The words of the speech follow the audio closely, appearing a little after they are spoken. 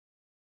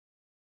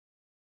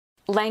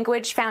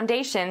Language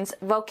Foundations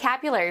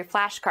Vocabulary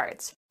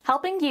Flashcards,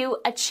 helping you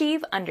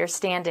achieve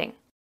understanding.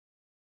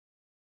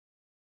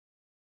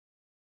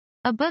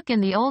 A book in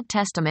the Old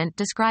Testament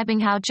describing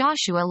how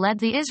Joshua led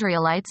the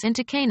Israelites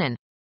into Canaan,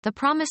 the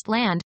Promised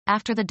Land,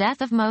 after the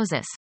death of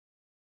Moses.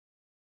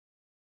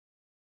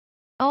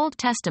 Old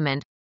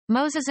Testament,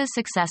 Moses'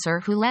 successor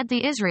who led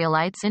the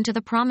Israelites into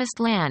the Promised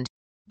Land,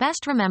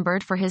 best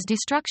remembered for his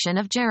destruction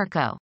of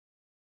Jericho.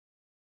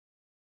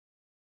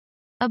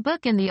 A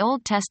book in the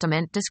Old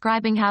Testament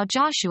describing how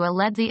Joshua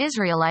led the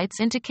Israelites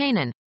into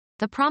Canaan,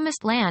 the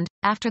Promised Land,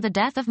 after the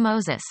death of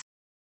Moses.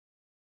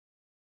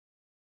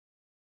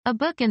 A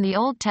book in the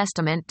Old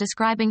Testament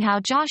describing how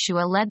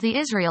Joshua led the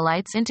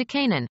Israelites into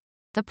Canaan,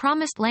 the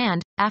Promised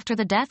Land, after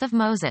the death of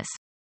Moses.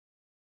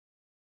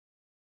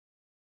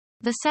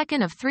 The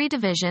second of three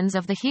divisions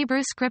of the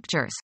Hebrew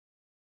Scriptures.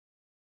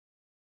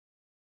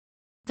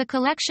 The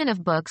collection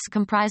of books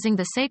comprising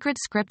the sacred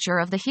scripture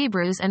of the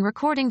Hebrews and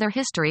recording their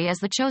history as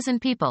the chosen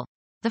people,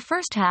 the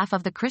first half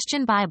of the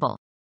Christian Bible.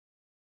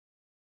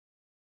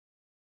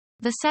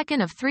 The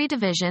second of three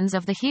divisions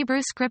of the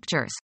Hebrew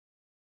Scriptures.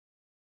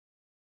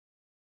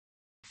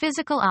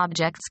 Physical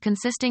objects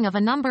consisting of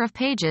a number of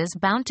pages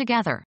bound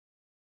together.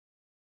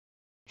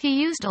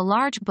 He used a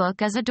large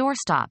book as a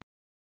doorstop.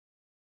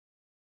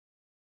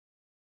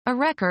 A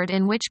record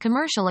in which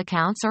commercial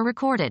accounts are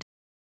recorded.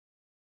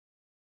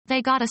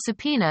 They got a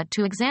subpoena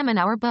to examine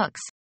our books.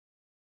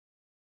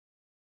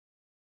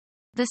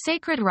 The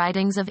sacred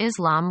writings of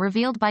Islam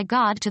revealed by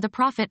God to the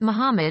Prophet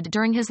Muhammad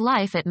during his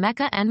life at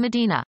Mecca and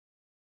Medina.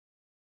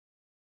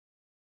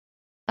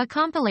 A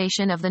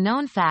compilation of the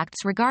known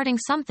facts regarding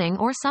something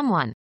or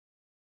someone.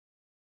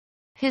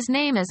 His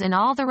name is in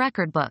all the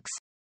record books.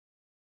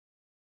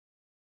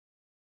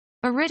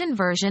 A written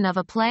version of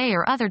a play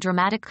or other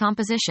dramatic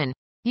composition,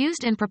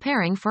 used in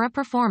preparing for a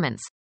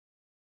performance.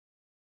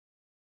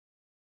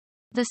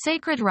 The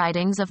sacred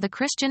writings of the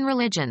Christian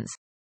religions.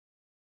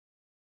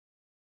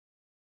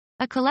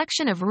 A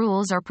collection of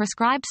rules or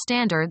prescribed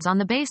standards on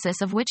the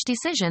basis of which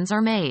decisions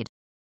are made.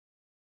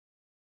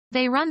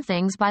 They run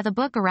things by the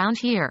book around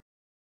here.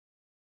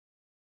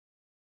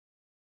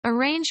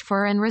 Arrange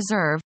for and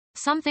reserve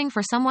something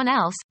for someone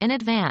else in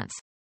advance.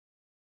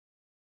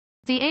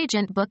 The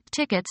agent booked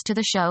tickets to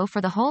the show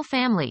for the whole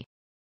family.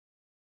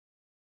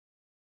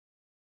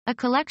 A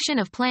collection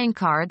of playing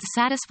cards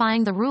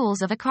satisfying the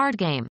rules of a card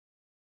game.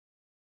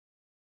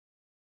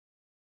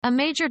 A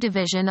major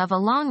division of a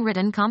long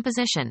written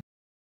composition.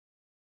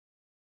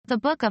 The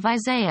Book of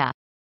Isaiah.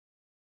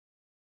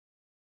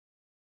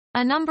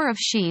 A number of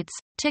sheets,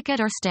 ticket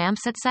or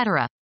stamps,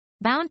 etc.,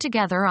 bound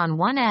together on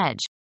one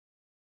edge.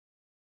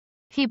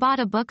 He bought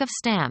a book of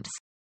stamps.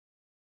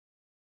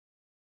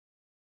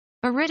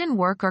 A written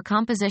work or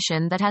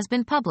composition that has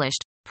been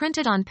published,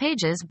 printed on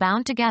pages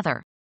bound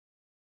together.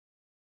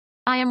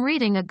 I am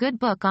reading a good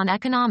book on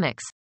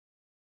economics.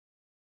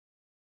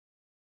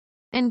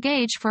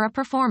 Engage for a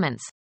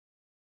performance.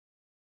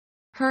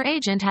 Her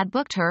agent had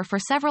booked her for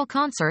several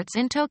concerts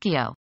in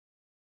Tokyo.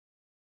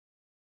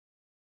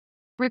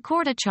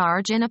 Record a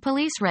charge in a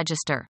police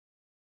register.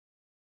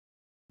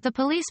 The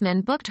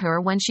policeman booked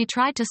her when she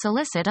tried to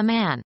solicit a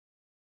man.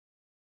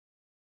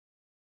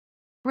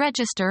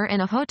 Register in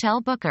a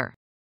hotel booker.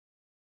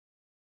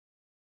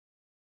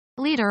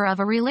 Leader of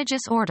a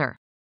religious order.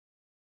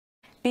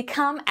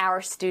 Become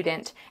our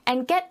student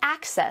and get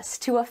access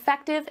to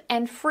effective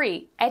and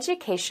free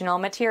educational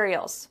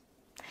materials.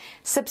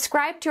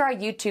 Subscribe to our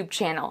YouTube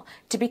channel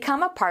to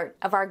become a part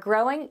of our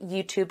growing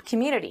YouTube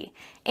community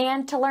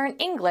and to learn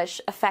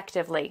English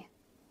effectively.